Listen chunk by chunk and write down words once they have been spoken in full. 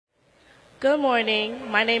Good morning.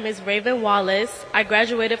 My name is Raven Wallace. I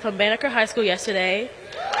graduated from Banneker High School yesterday.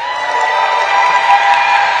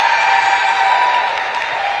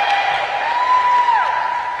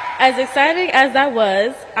 As exciting as that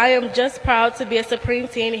was, I am just proud to be a Supreme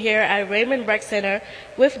Teen here at Raymond Rec Center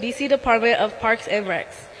with DC Department of Parks and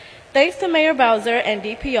Recs. Thanks to Mayor Bowser and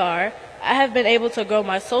DPR, I have been able to grow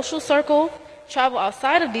my social circle, travel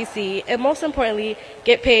outside of DC, and most importantly,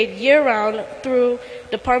 get paid year-round through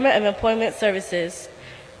Department of Employment Services.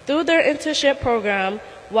 Through their internship program,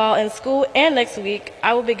 while in school and next week,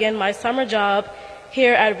 I will begin my summer job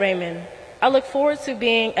here at Raymond. I look forward to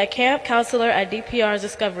being a camp counselor at DPR's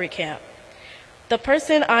Discovery Camp. The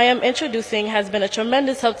person I am introducing has been a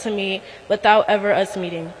tremendous help to me without ever us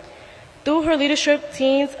meeting. Through her leadership,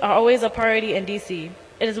 teens are always a priority in DC.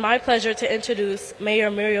 It is my pleasure to introduce Mayor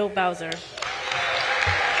Muriel Bowser.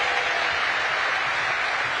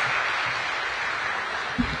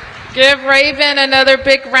 Give Raven another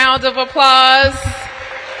big round of applause.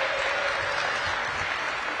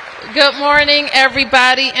 Good morning,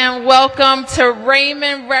 everybody, and welcome to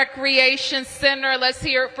Raymond Recreation Center. Let's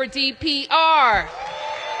hear it for DPR.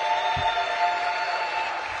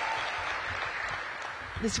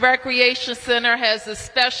 This Recreation Center has a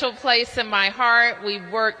special place in my heart. We've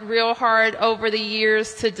worked real hard over the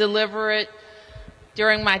years to deliver it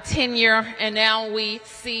during my tenure, and now we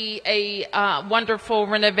see a wonderful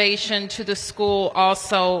renovation to the school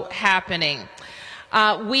also happening.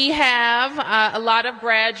 We have a lot of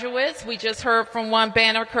graduates. We just heard from one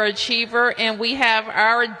Banneker achiever, and we have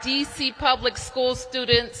our DC public school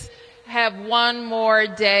students have one more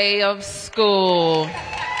day of school.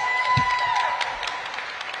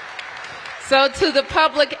 So to the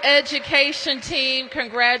public education team,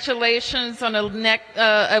 congratulations on a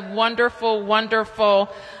wonderful, wonderful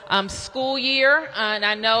school year. And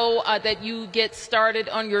I know that you get started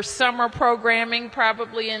on your summer programming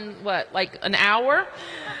probably in, like an hour?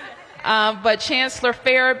 But Chancellor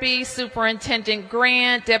Farabee, Superintendent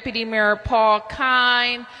Grant, Deputy Mayor Paul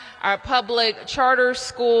Kine, our public charter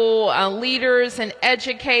school leaders and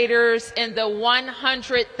educators, and the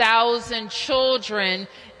 100,000 children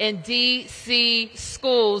in DC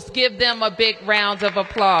schools. Give them a big round of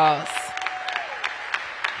applause.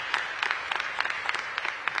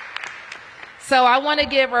 So I want to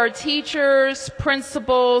give our teachers,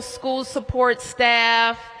 principals, school support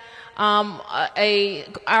staff,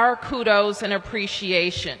 our kudos and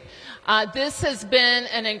appreciation. This has been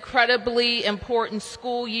an incredibly important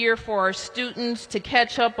school year for our students to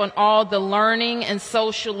catch up on all the learning and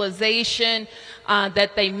socialization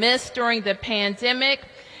that they missed during the pandemic.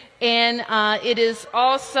 And it is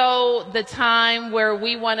also the time where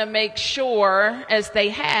we want to make sure, as they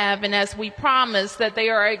have and as we promise, that they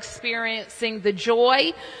are experiencing the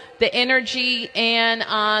joy, the energy, and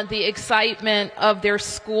the excitement of their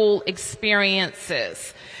school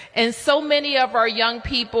experiences. And so many of our young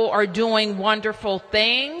people are doing wonderful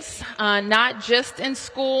things, not just in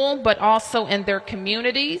school, but also in their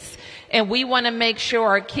communities. And we want to make sure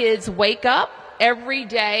our kids wake up every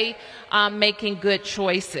day making good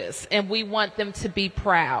choices, and we want them to be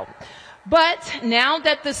proud. But now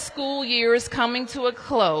that the school year is coming to a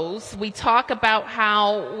close, we talk about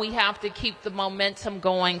how we have to keep the momentum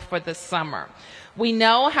going for the summer. We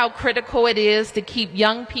know how critical it is to keep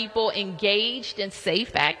young people engaged in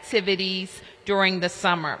safe activities during the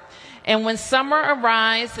summer. And when summer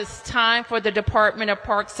arrives, it's time for the Department of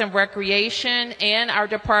Parks and Recreation and our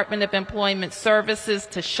Department of Employment Services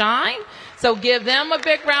to shine. So give them a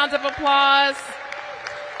big round of applause.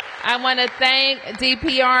 I want to thank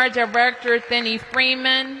DPR Director Thenny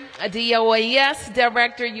Freeman, DOAS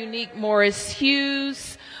Director Unique Morris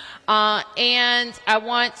Hughes, and I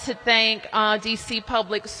want to thank DC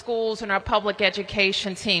Public Schools and our public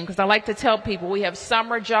education team, because I like to tell people we have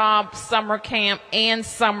summer job, summer camp, and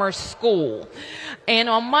summer school. And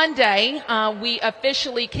on Monday, we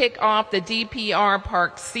officially kick off the DPR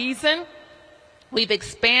park season. We've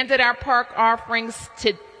expanded our park offerings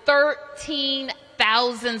to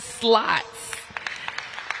 13,000 slots.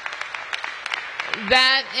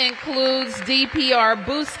 That includes DPR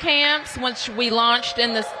boost camps, which we launched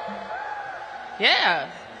in the... Yeah,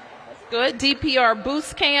 that's good. DPR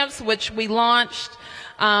boost camps, which we launched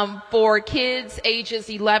for kids ages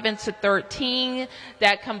 11 to 13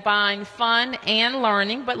 that combine fun and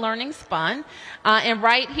learning, but learning's fun. And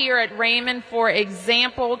right here at Raymond, for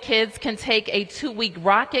example, kids can take a 2-week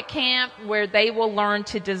rocket camp where they will learn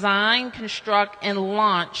to design, construct, and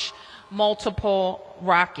launch multiple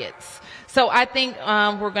rockets. So I think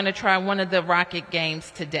we're going to try one of the rocket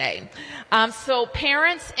games today. So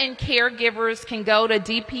parents and caregivers can go to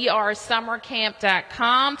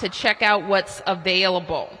dprsummercamp.com to check out what's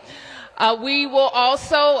available. We will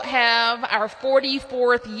also have our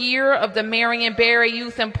 44th year of the Marion Barry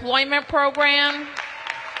Youth Employment Program.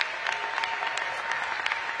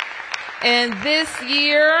 And this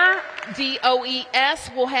year,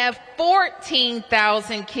 DOES will have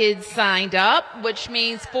 14,000 kids signed up, which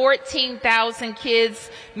means 14,000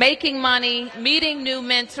 kids making money, meeting new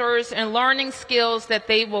mentors, and learning skills that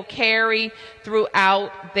they will carry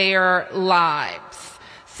throughout their lives.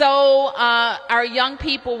 So our young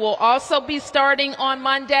people will also be starting on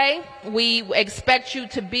Monday. We expect you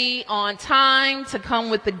to be on time, to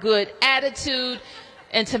come with a good attitude,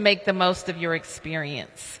 and to make the most of your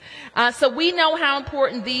experience. So we know how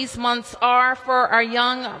important these months are for our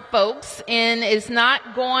young folks, and it's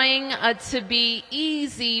not going to be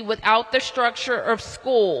easy without the structure of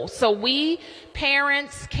school. So we,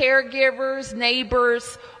 parents, caregivers,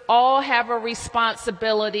 neighbors, all have a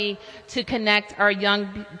responsibility to connect our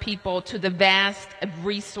young people to the vast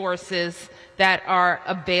resources that are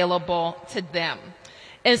available to them.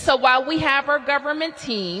 And so while we have our government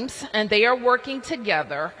teams and they are working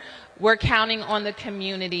together, we're counting on the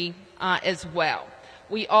community as well.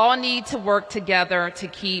 We all need to work together to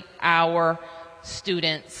keep our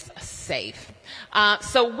students safe.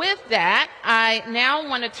 So with that, I now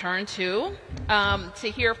want to turn to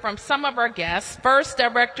hear from some of our guests. First,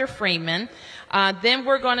 Director Freeman. Then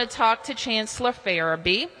we're going to talk to Chancellor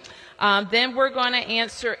Farabee. Then we're going to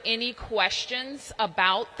answer any questions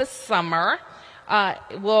about the summer.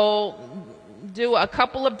 We'll do a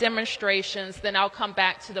couple of demonstrations, then I'll come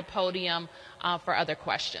back to the podium for other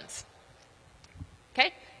questions.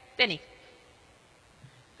 Okay, Denny.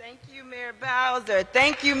 Thank you, Mayor Bowser.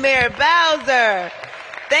 Thank you, Mayor Bowser.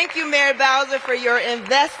 Thank you, Mayor Bowser, for your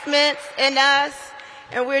investments in us.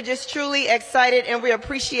 And we're just truly excited, and we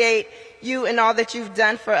appreciate you and all that you've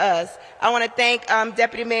done for us. I want to thank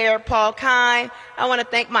Deputy Mayor Paul Kine. I want to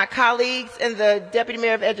thank my colleagues in the Deputy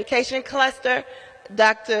Mayor of Education cluster,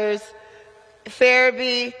 Drs.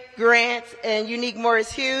 Farabee, Grant, and Unique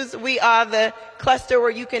Morris Hughes. We are the cluster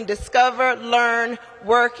where you can discover, learn,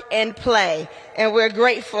 work, and play. And we're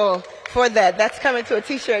grateful for that. That's coming to a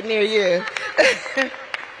t-shirt near you.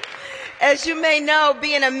 As you may know,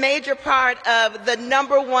 being a major part of the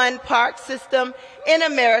 #1 park system in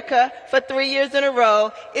America for 3 years in a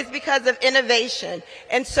row is because of innovation.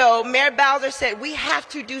 And so Mayor Bowser said we have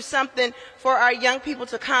to do something for our young people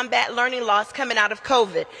to combat learning loss coming out of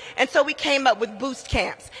COVID. And so we came up with Boost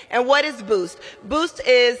camps. And what is Boost? Boost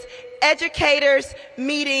is educators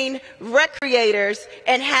meeting recreators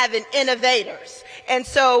and having innovators. And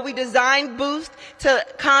so we designed Boost to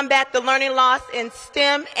combat the learning loss in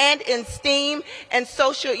STEM and in STEAM and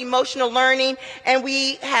social emotional learning. And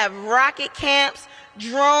we have rocket camps,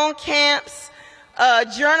 drone camps,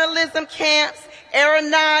 journalism camps,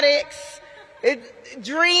 aeronautics,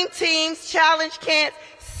 dream teams, challenge camps,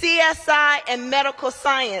 CSI, and medical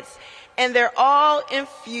science. And they're all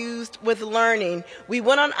infused with learning. We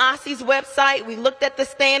went on OSSI's website, we looked at the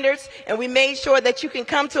standards, and we made sure that you can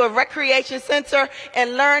come to a recreation center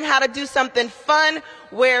and learn how to do something fun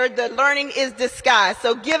where the learning is disguised.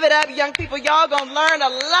 So give it up, young people. Y'all gonna learn a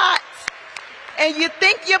lot. And you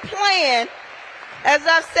think you're playing. As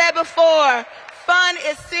I've said before, fun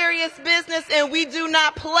is serious business, and we do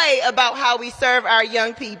not play about how we serve our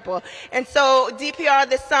young people. And so DPR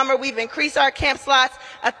this summer, we've increased our camp slots,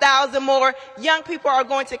 1,000 more. Young people are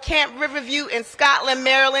going to Camp Riverview in Scotland,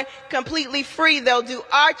 Maryland, completely free. They'll do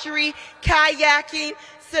archery, kayaking,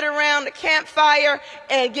 sit around the campfire,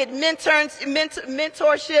 and get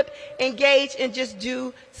mentorship, engage, and just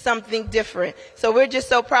do something different. So we're just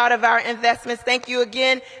so proud of our investments. Thank you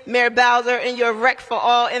again, Mayor Bowser, and your Rec for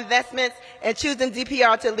All investments, and choosing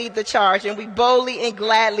DPR to lead the charge, and we boldly and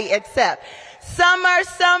gladly accept. Summer,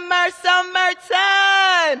 summer,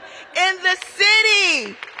 summertime in the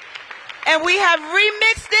city. And we have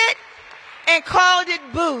remixed it and called it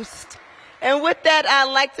Boost. And with that,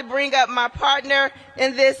 I'd like to bring up my partner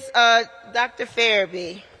in this, Dr.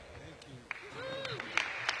 Farabee.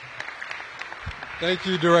 Thank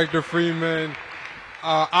you, Director Freeman.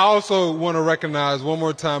 I also want to recognize one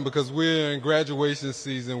more time, because we're in graduation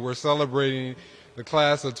season, we're celebrating the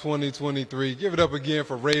class of 2023. Give it up again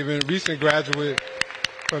for Raven, recent graduate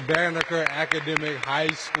from Banneker Academic High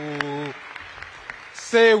School.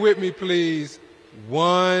 Say it with me, please.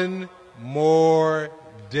 One more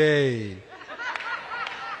day.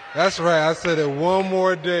 That's right, I said it, one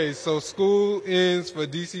more day. So school ends for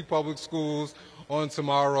DC Public Schools on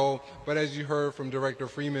tomorrow. But as you heard from Director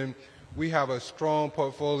Freeman, we have a strong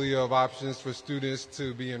portfolio of options for students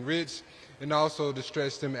to be enriched and also to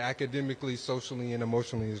stretch them academically, socially, and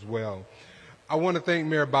emotionally as well. I want to thank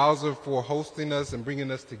Mayor Bowser for hosting us and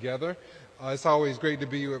bringing us together. It's always great to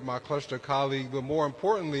be with my cluster colleagues, but more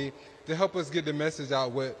importantly, to help us get the message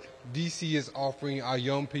out what DC is offering our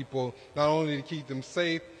young people, not only to keep them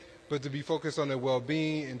safe, but to be focused on their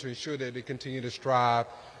well-being and to ensure that they continue to strive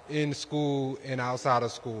in school and outside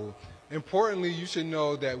of school. Importantly, you should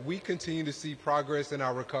know that we continue to see progress in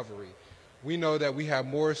our recovery. We know that we have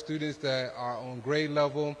more students that are on grade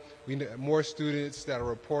level, we have more students that are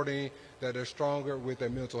reporting that they're stronger with their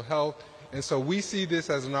mental health, and so we see this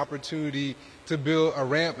as an opportunity to build a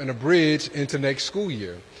ramp and a bridge into next school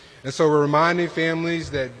year. And so we're reminding families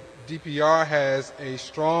that DPR has a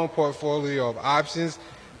strong portfolio of options.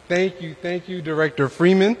 Thank you, Director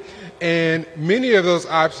Freeman. And many of those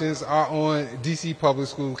options are on DC public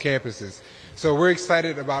school campuses. So we're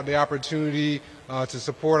excited about the opportunity to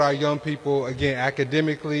support our young people, again,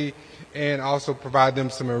 academically, and also provide them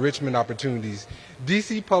some enrichment opportunities.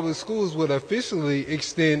 DC Public Schools will officially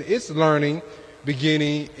extend its learning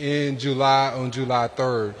beginning in July, on July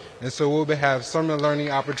 3rd. And so we'll have summer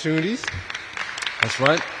learning opportunities, that's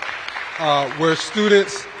right, where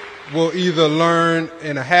students will either learn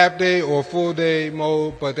in a half-day or full-day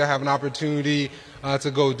mode, but they'll have an opportunity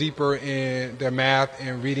to go deeper in their math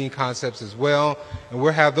and reading concepts as well. And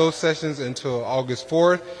we'll have those sessions until August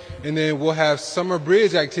 4th. And then we'll have summer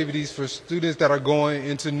bridge activities for students that are going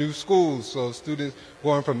into new schools. So students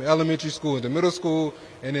going from elementary school into middle school,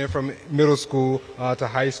 and then from middle school to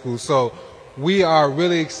high school. So we are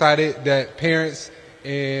really excited that parents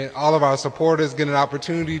and all of our supporters get an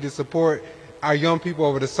opportunity to support our young people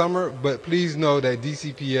over the summer, but please know that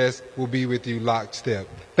DCPS will be with you lockstep.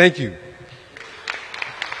 Thank you.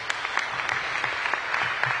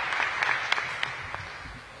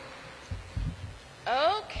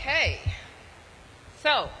 Okay.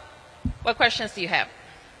 So, what questions do you have?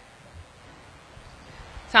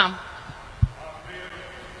 Tom? Given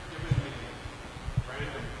the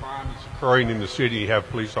random crimes occurring in the city, you have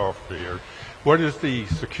police officers here. What is the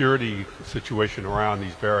security situation around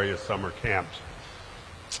these various summer camps?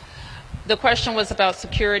 The question was about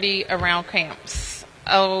security around camps.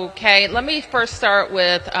 Okay, let me first start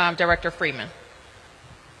with Director Freeman.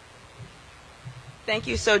 Thank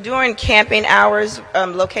you. So during camping hours,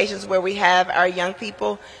 locations where we have our young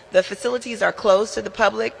people, the facilities are closed to the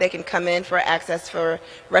public. They can come in for access for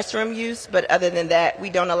restroom use, but other than that,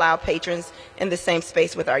 we don't allow patrons in the same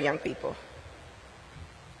space with our young people.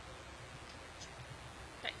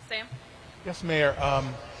 Okay, Sam? Yes, Mayor.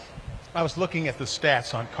 I was looking at the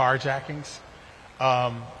stats on carjackings,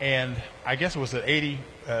 and I guess it was at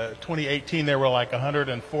 2018 there were like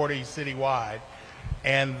 140 citywide.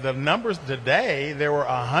 And the numbers today, there were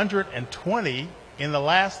 120 in the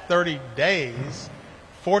last 30 days,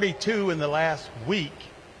 42 in the last week.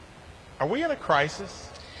 Are we in a crisis?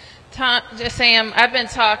 Sam, I've been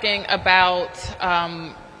talking about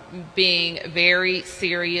being very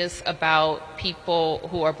serious about people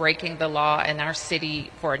who are breaking the law in our city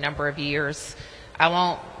for a number of years. I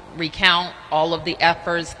won't recount all of the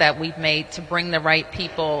efforts that we've made to bring the right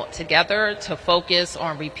people together, to focus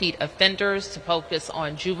on repeat offenders, to focus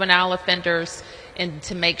on juvenile offenders, and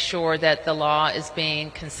to make sure that the law is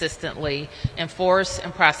being consistently enforced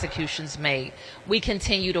and prosecutions made. We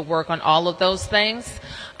continue to work on all of those things.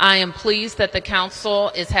 I am pleased that the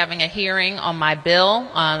council is having a hearing on my bill,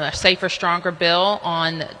 a Safer, Stronger bill,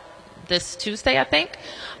 on this Tuesday, I think.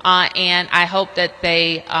 And I hope that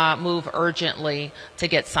they move urgently to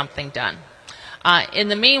get something done. In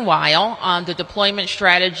the meanwhile, the deployment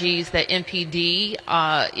strategies that MPD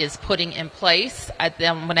is putting in place,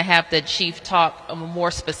 I'm going to have the chief talk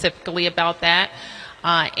more specifically about that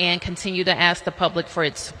and continue to ask the public for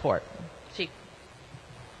its support. Chief.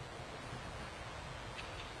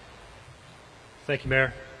 Thank you,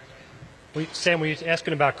 Mayor. Sam, when you're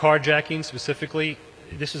asking about carjacking specifically,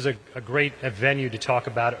 this is a great venue to talk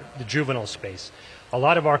about the juvenile space. A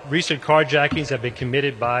lot of our recent carjackings have been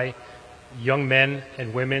committed by young men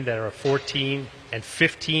and women that are 14 and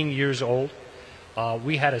 15 years old.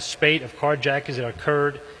 We had a spate of carjackings that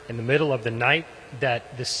occurred in the middle of the night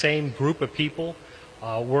that the same group of people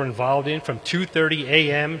were involved in from 2:30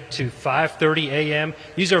 a.m. to 5:30 a.m.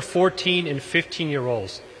 These are 14 and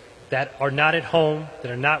 15-year-olds that are not at home,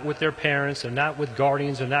 that are not with their parents, they're not with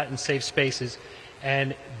guardians, they're not in safe spaces,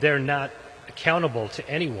 and they're not accountable to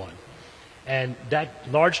anyone. And that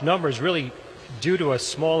large number is really due to a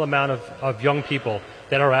small amount of young people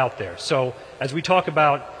that are out there. So as we talk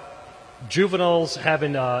about juveniles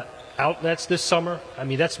having outlets this summer, I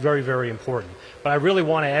mean, that's very, very important. But I really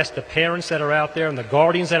want to ask the parents that are out there and the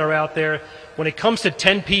guardians that are out there, when it comes to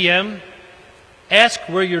 10 p.m., ask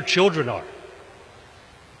where your children are.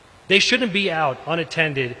 They shouldn't be out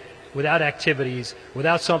unattended, without activities,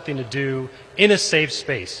 without something to do, in a safe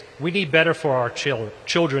space. We need better for our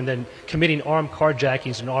children than committing armed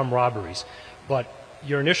carjackings and armed robberies. But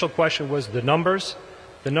your initial question was the numbers.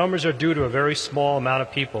 The numbers are due to a very small amount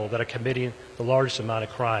of people that are committing the largest amount of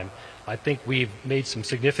crime. I think we've made some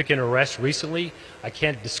significant arrests recently. I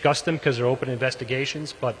can't discuss them because they're open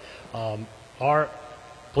investigations, but our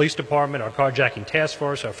police department, our carjacking task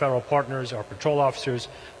force, our federal partners, our patrol officers,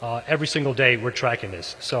 every single day we're tracking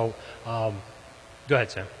this. So go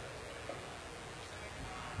ahead, Sam.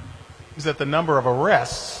 Is that the number of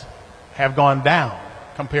arrests have gone down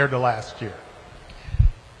compared to last year?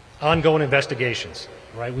 Ongoing investigations,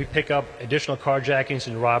 right? We pick up additional carjackings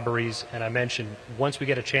and robberies, and I mentioned once we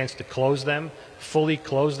get a chance to close them, fully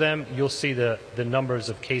close them, you'll see the numbers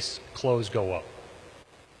of case closed go up.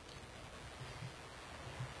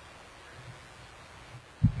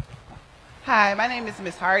 Hi, my name is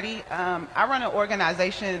Ms. Hardy. I run an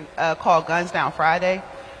organization called Guns Down Friday.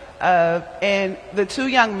 And the two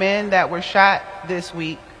young men that were shot this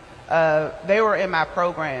week, they were in my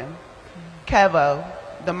program, Kevo,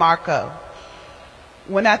 DeMarco.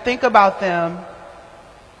 When I think about them,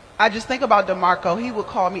 I just think about DeMarco. He would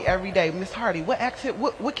call me every day, Ms. Hardy,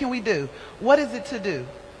 what can we do? What is it to do?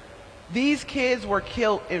 These kids were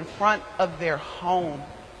killed in front of their home.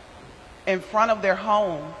 In front of their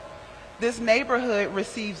home. This neighborhood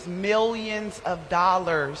receives millions of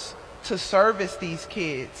dollars to service these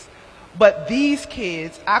kids. But these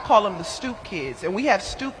kids, I call them the stoop kids, and we have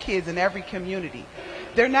stoop kids in every community.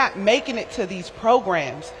 They're not making it to these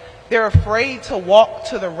programs. They're afraid to walk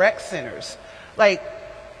to the rec centers. Like,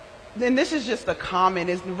 and this is just a comment,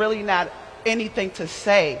 it's really not anything to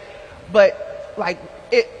say, but like,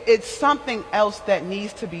 it's something else that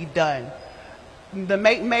needs to be done. The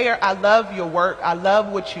Mayor, I love your work, I love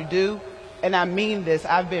what you do, and I mean this.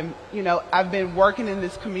 I've been working in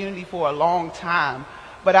this community for a long time,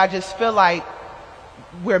 but I just feel like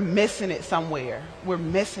we're missing it somewhere. We're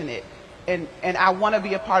missing it. And I want to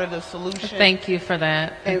be a part of the solution. Thank you for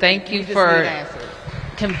that. And thank you just for need answers.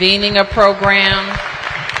 convening a program.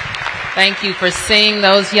 Thank you for seeing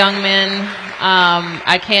those young men.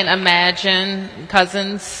 I can't imagine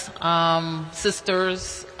cousins,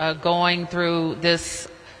 sisters going through this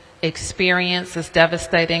experience. It's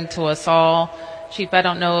devastating to us all. Chief, I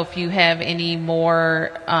don't know if you have any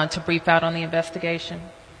more to brief out on the investigation.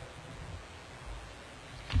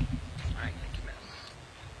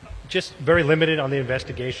 Just very limited on the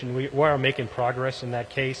investigation. We are making progress in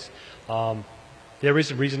that case. There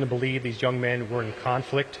is a reason to believe these young men were in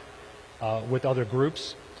conflict with other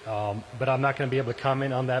groups, but I'm not going to be able to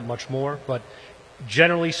comment on that much more. But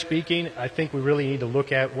generally speaking, I think we really need to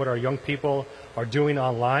look at what our young people are doing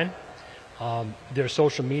online, their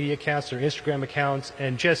social media accounts, their Instagram accounts,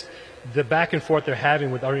 and just the back and forth they're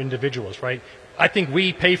having with other individuals, right? I think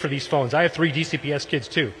we pay for these phones. I have 3 DCPS kids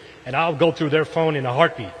too, and I'll go through their phone in a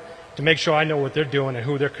heartbeat to make sure I know what they're doing and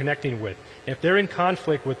who they're connecting with. If they're in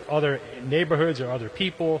conflict with other neighborhoods or other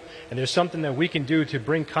people, and there's something that we can do to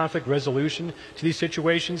bring conflict resolution to these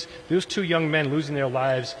situations, those 2 young men losing their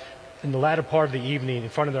lives in the latter part of the evening in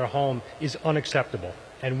front of their home is unacceptable.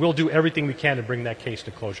 And we'll do everything we can to bring that case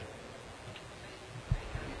to closure.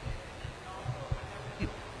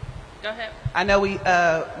 Go ahead. I know we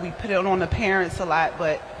put it on the parents a lot,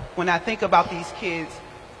 but when I think about these kids,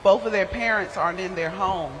 both of their parents aren't in their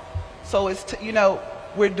home. So it's,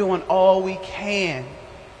 we're doing all we can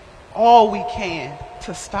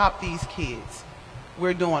to stop these kids.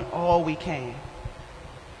 We're doing all we can.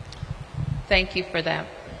 Thank you for that.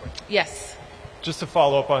 Yes. Just to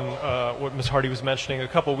follow up on what Ms. Hardy was mentioning, a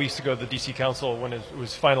couple of weeks ago, the D.C. Council, when it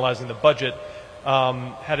was finalizing the budget,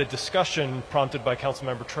 had a discussion prompted by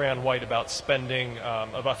Councilmember Trayon White about spending,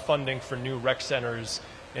 about funding for new rec centers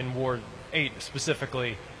in Ward 8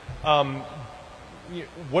 specifically.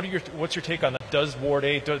 What's your take on that? Does Ward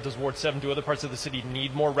 8, does Ward 7, do other parts of the city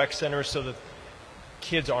need more rec centers so that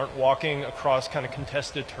kids aren't walking across kind of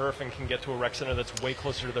contested turf and can get to a rec center that's way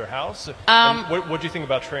closer to their house? What do you think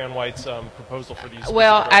about Trayon White's proposal for these?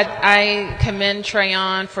 Well, I commend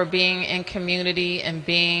Trayon for being in community and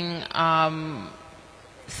being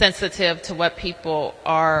sensitive to what people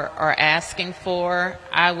are asking for.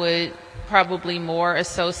 I would probably more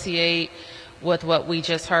associate with what we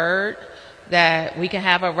just heard, that we can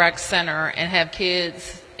have a rec center and have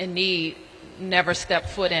kids in need never step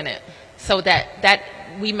foot in it. So that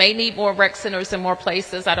we may need more rec centers in more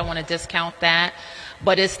places. I don't want to discount that.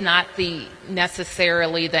 but it's not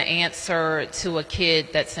necessarily the answer to a kid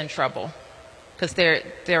that's in trouble, because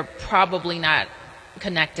they're probably not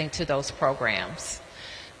connecting to those programs.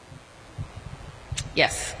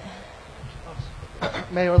 Yes.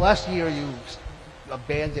 Mayor, last year you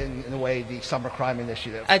abandoned, in a way, the summer crime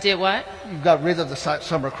initiative. I did what? You got rid of the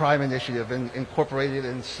summer crime initiative and incorporated it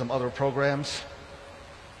in some other programs.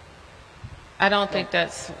 I don't think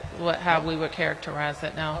that's how we would characterize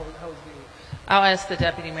it, no. I'll ask the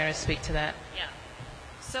Deputy Mayor to speak to that. Yeah.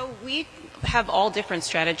 So we have all different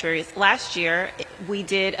strategies. Last year, we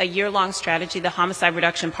did a year-long strategy, the Homicide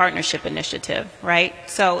Reduction Partnership Initiative, right?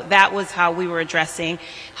 So that was how we were addressing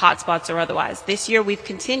hotspots or otherwise. This year, we've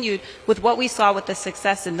continued with what we saw with the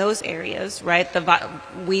success in those areas, right?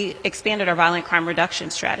 We expanded our violent crime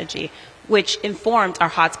reduction strategy, which informed our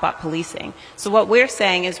hotspot policing. So what we're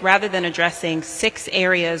saying is, rather than addressing 6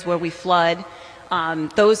 areas where we flood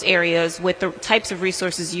those areas with the types of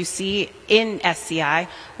resources you see in SCI,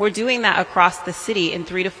 we're doing that across the city in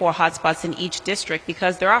 3 to 4 hotspots in each district,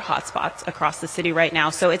 because there are hotspots across the city right now.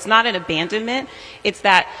 So it's not an abandonment. It's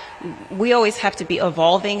that we always have to be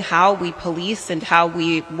evolving how we police and how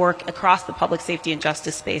we work across the public safety and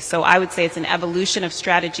justice space. So I would say it's an evolution of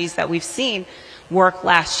strategies that we've seen work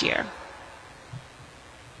last year.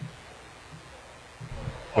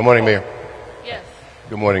 Good morning, Mayor. Yes.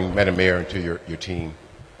 Good morning, Madam Mayor, and to your team.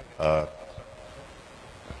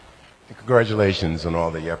 Congratulations on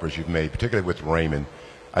all the efforts you've made, particularly with Raymond.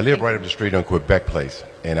 I live right up the street on Quebec Place,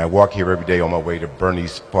 and I walk here every day on my way to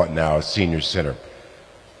Bernice Partnow Senior Center.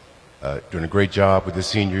 Doing a great job with the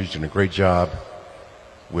seniors, doing a great job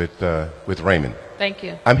with Raymond. Thank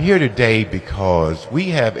you. I'm here today because we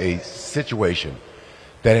have a situation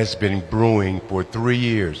that has been brewing for 3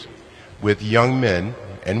 years with young men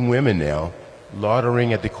and women now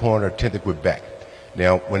loitering at the corner of 10th and Quebec.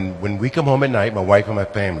 Now, when we come home at night, my wife and my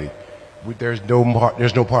family, there's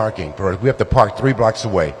no parking for us. We have to park 3 blocks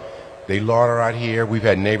away. They loiter out here. We've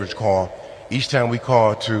had neighbors call. Each time we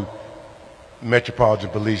call to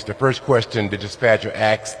Metropolitan Police, the first question the dispatcher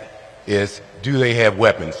asks is, do they have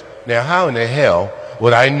weapons? Now, how in the hell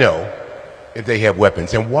would I know if they have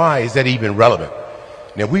weapons? And why is that even relevant?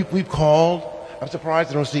 Now, we've called. I'm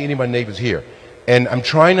surprised I don't see any of my neighbors here. And I'm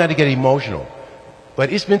trying not to get emotional,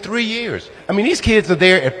 but it's been 3 years. I mean, these kids are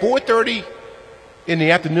there at 4:30 in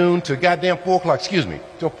the afternoon to goddamn 4 o'clock, excuse me,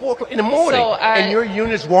 till 4 o'clock in the morning. So and your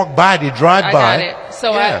units walk by, they drive by. I got it.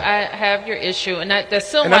 So yeah. I have your issue. And that's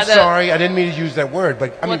still and I'm sorry, I didn't mean to use that word,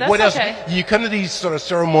 but I mean, that's what else? okay. You come to these sort of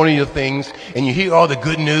ceremonial things and you hear all the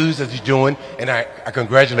good news that he's doing, and I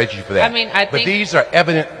congratulate you for that. I mean, I but think, these are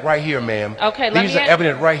evident right here, ma'am. Okay, these are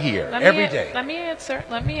evident right here, every day. Let me answer.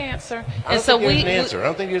 I And don't so think there's an answer. I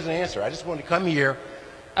don't think there's an answer. I just want to come here.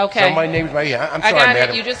 Okay. Some of my neighbors right here. I'm sorry, I got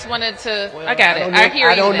madam. it. You just wanted to. Well, I got it. I hear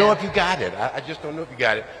you. I don't know then. if you got it. I just don't know if you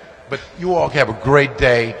got it. But you all have a great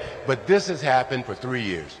day. But this has happened for 3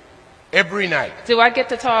 years. Every night. Do I get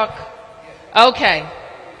to talk? Okay.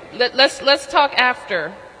 Let's talk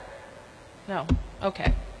after. No.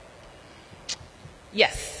 Okay.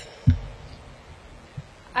 Yes.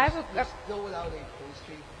 I have a. Still without a police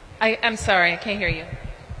chief? I'm sorry. I can't hear you.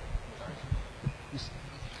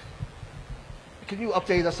 Can you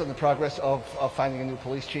update us on the progress of finding a new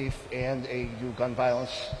police chief and a new gun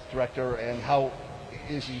violence director, and how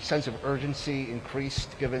is the sense of urgency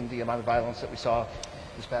increased given the amount of violence that we saw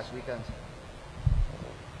this past weekend?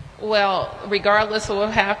 Well, regardless of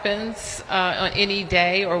what happens on any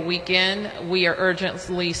day or weekend, we are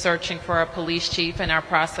urgently searching for a police chief, and our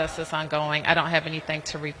process is ongoing. I don't have anything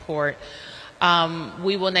to report.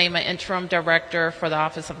 We will name an interim director for the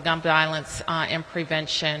Office of Gun Violence and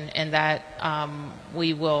Prevention, and that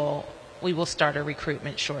we will start a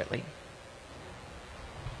recruitment shortly.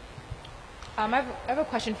 I have a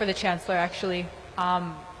question for the Chancellor, actually.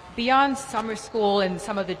 Beyond summer school and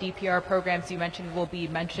some of the DPR programs you mentioned will be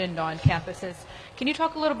mentioned on campuses, can you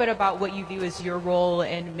talk a little bit about what you view as your role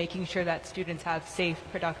in making sure that students have safe,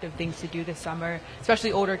 productive things to do this summer,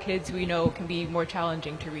 especially older kids who we know can be more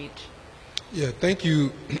challenging to reach? Yeah, thank you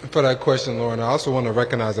for that question, Lauren. I also want to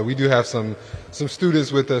recognize that we do have some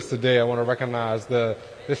students with us today. I want to recognize the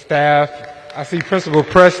staff. I see Principal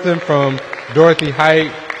Preston from Dorothy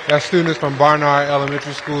Height. Got students from Barnard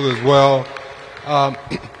Elementary School as well.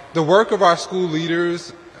 The work of our school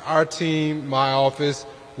leaders, our team, my office,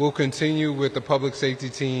 will continue with the public safety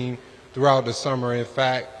team throughout the summer. In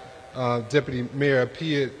fact, Deputy Mayor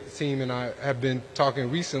Piatt's team and I have been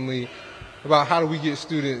talking recently about how do we get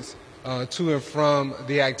students to and from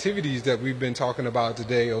the activities that we've been talking about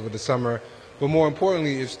today over the summer. But more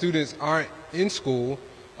importantly, if students aren't in school,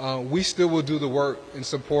 we still will do the work in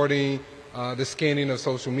supporting the scanning of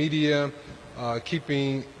social media,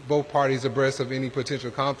 keeping both parties abreast of any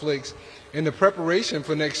potential conflicts. And the preparation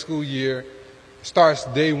for next school year starts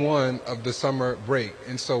day one of the summer break.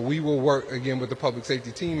 And so we will work again with the public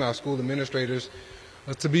safety team, our school administrators,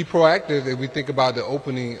 to be proactive as we think about the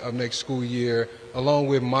opening of next school year, along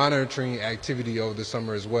with monitoring activity over the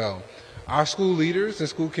summer as well. Our school leaders and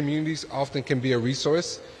school communities often can be a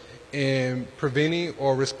resource in preventing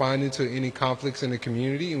or responding to any conflicts in the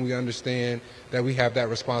community, and we understand that we have that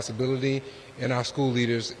responsibility, and our school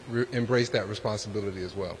leaders embrace that responsibility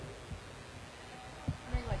as well.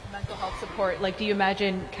 Mental health support, like, do you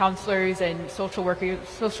imagine counselors and social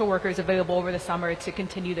workers available over the summer to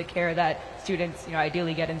continue the care that students,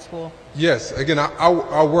 ideally get in school? Yes. Again,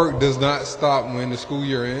 our work does not stop when the school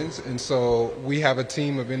year ends, and so we have a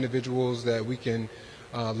team of individuals that we can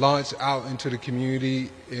launch out into the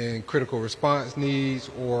community in critical response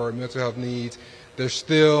needs or mental health needs. There's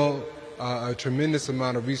still a tremendous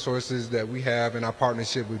amount of resources that we have in our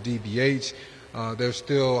partnership with DBH. There's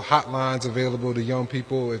still hotlines available to young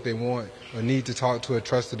people if they want or need to talk to a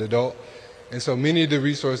trusted adult. And so many of the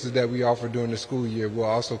resources that we offer during the school year will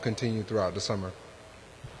also continue throughout the summer.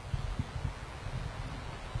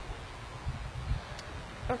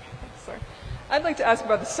 Okay, thanks, sir. I'd like to ask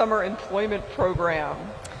about the summer employment program.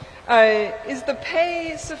 Is the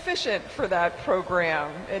pay sufficient for that program?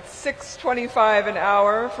 It's $6.25 an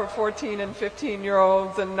hour for 14 and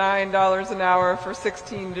 15-year-olds and $9 an hour for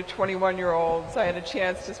 16 to 21-year-olds. I had a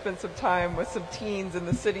chance to spend some time with some teens in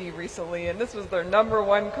the city recently, and this was their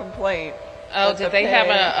 #1 complaint. Oh, did they have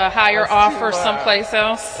a higher offer someplace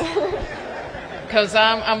else? Because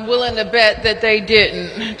I'm willing to bet that they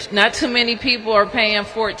didn't. Not too many people are paying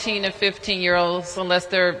 14 and 15-year-olds unless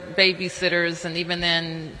they're babysitters, and even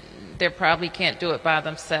then, they probably can't do it by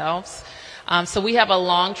themselves. So we have a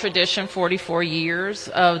long tradition, 44 years,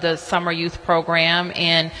 of the summer youth program,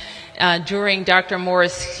 and during Dr.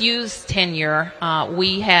 Morris Hughes' tenure,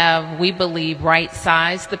 we believe,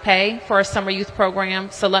 right-sized the pay for our summer youth program.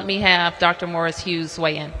 So let me have Dr. Morris Hughes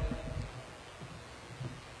weigh in.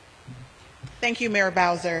 Thank you, Mayor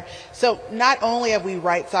Bowser. So not only have we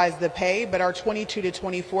right-sized the pay, but our 22 to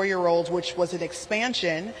 24-year-olds, which was an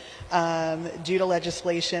expansion due to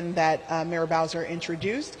legislation that Mayor Bowser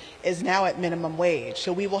introduced, is now at minimum wage.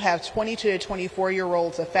 So we will have 22 to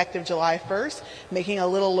 24-year-olds effective July 1st, making a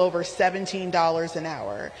little over $17 an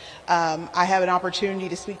hour. I have an opportunity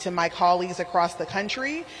to speak to my colleagues across the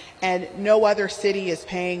country, and no other city is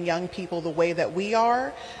paying young people the way that we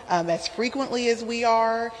are, as frequently as we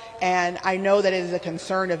are, and I know that it is a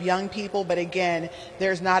concern of young people, but again,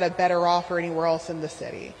 there's not a better offer anywhere else in the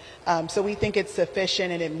city. So we think it's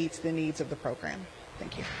sufficient and it meets the needs of the program.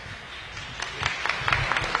 Thank you.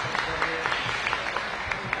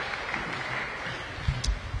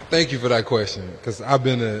 Thank you for that question, because I've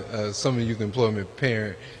been a summer youth employment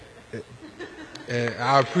parent, and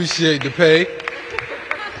I appreciate the pay.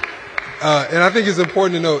 And I think it's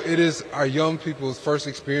important to know it is our young people's first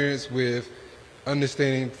experience with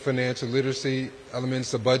understanding financial literacy,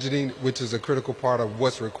 elements of budgeting, which is a critical part of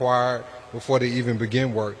what's required before they even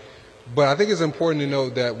begin work. But I think it's important to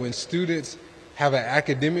note that when students have an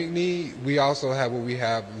academic need, we also have what we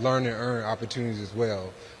have learn and earn opportunities as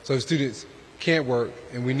well. So if students can't work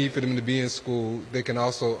and we need for them to be in school, they can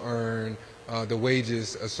also earn the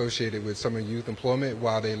wages associated with summer youth employment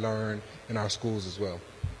while they learn in our schools as well.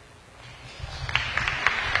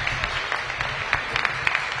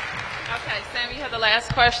 Sam, you have the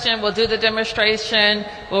last question. We'll do the demonstration.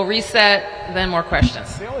 We'll reset, then more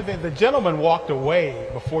questions. The only thing, the gentleman walked away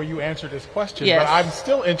before you answered his question, yes. But I'm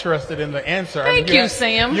still interested in the answer. Thank you,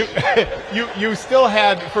 Sam. You still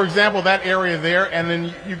had, for example, that area there, and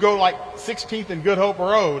then you go like 16th and Good Hope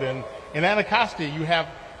Road, and in Anacostia you have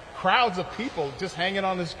crowds of people just hanging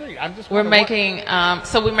on the street. I'm just we're making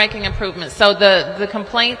improvements. So the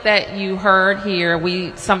complaint that you heard here,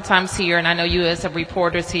 we sometimes hear, and I know you as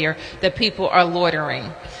reporters hear, that people are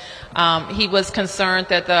loitering. He was concerned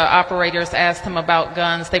that the operators asked him about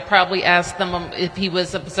guns. They probably asked him if he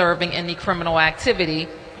was observing any criminal activity,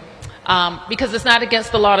 because it's not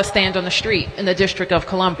against the law to stand on the street in the District of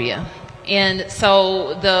Columbia. And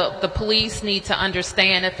so the police need to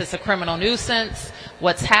understand if it's a criminal nuisance,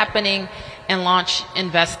 what's happening, and launch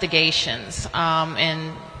investigations.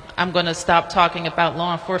 And I'm going to stop talking about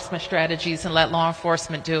law enforcement strategies and let law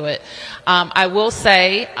enforcement do it. I will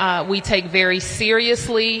say we take very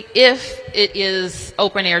seriously if it is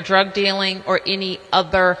open air drug dealing or any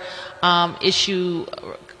other issue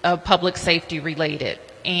public safety related.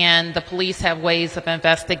 and the police have ways of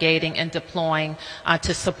investigating and deploying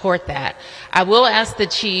to support that. I will ask the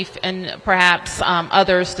chief and perhaps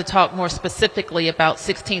others to talk more specifically about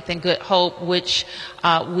 16th and Good Hope, which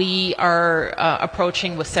we are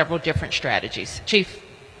approaching with several different strategies. Chief.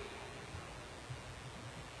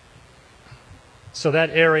 So that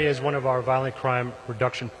area is one of our violent crime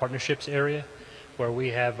reduction partnerships area, where we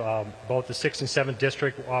have both the 6th and 7th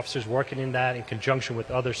district officers working in that in conjunction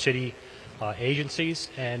with other city agencies,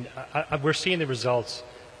 and we're seeing the results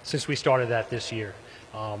since we started that this year.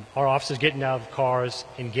 Our officers getting out of cars,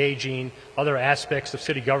 engaging, other aspects of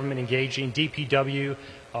city government engaging, DPW.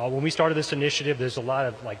 When we started this initiative, there's a lot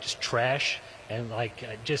of like just trash and like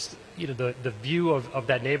just, you know, the view of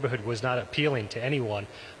that neighborhood was not appealing to anyone,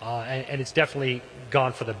 and it's definitely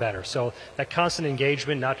gone for the better. So that constant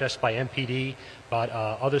engagement, not just by MPD, but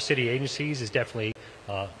other city agencies, is definitely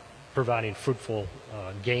providing fruitful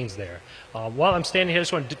gains there. While I'm standing here, I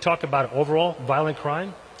just wanted to talk about overall violent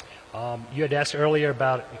crime. You had asked earlier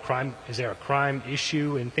about crime, is there a crime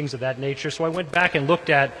issue and things of that nature. So I went back and looked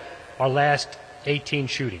at our last 18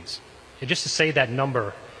 shootings. And just to say that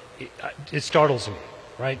number, it startles me,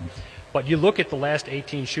 right? But you look at the last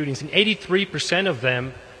 18 shootings, and 83% of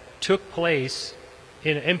them took place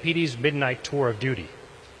in MPD's midnight tour of duty.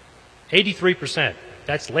 83%.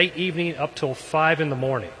 That's late evening up till 5 in the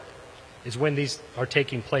morning is when these are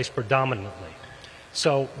taking place predominantly.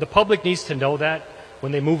 So the public needs to know that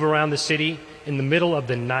when they move around the city in the middle of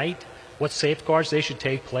the night, what safeguards they should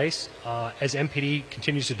take place as MPD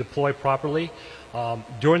continues to deploy properly.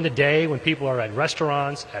 During the day, when people are at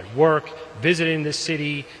restaurants, at work, visiting this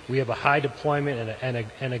city, we have a high deployment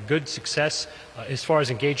and a good success as far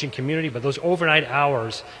as engaging community. But those overnight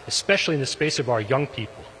hours, especially in the space of our young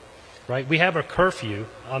people, right? We have a curfew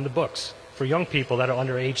on the books for young people that are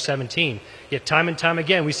under age 17. Yet time and time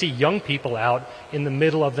again, we see young people out in the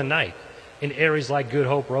middle of the night in areas like Good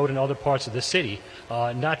Hope Road and other parts of the city,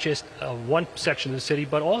 not just one section of the city,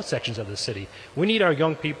 but all sections of the city. We need our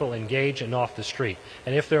young people engaged and off the street.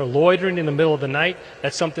 And if they're loitering in the middle of the night,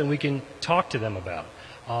 that's something we can talk to them about.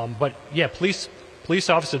 But yeah, police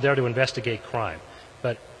officers are there to investigate crime.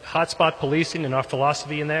 But hotspot policing and our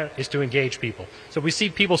philosophy in there is to engage people. So if we see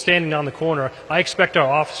people standing on the corner, I expect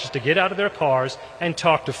our officers to get out of their cars and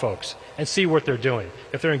talk to folks and see what they're doing.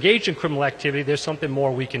 If they're engaged in criminal activity, there's something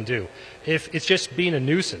more we can do. If it's just being a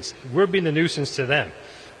nuisance, we're being a nuisance to them,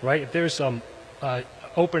 right? If there's some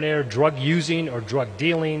open air drug using or drug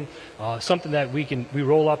dealing, something that we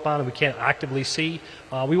roll up on and we can't actively see,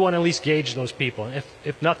 we want to at least gauge those people. And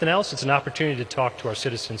if nothing else, it's an opportunity to talk to our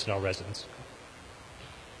citizens and our residents.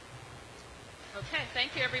 Okay,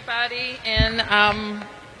 thank you, everybody. And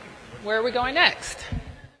where are we going next?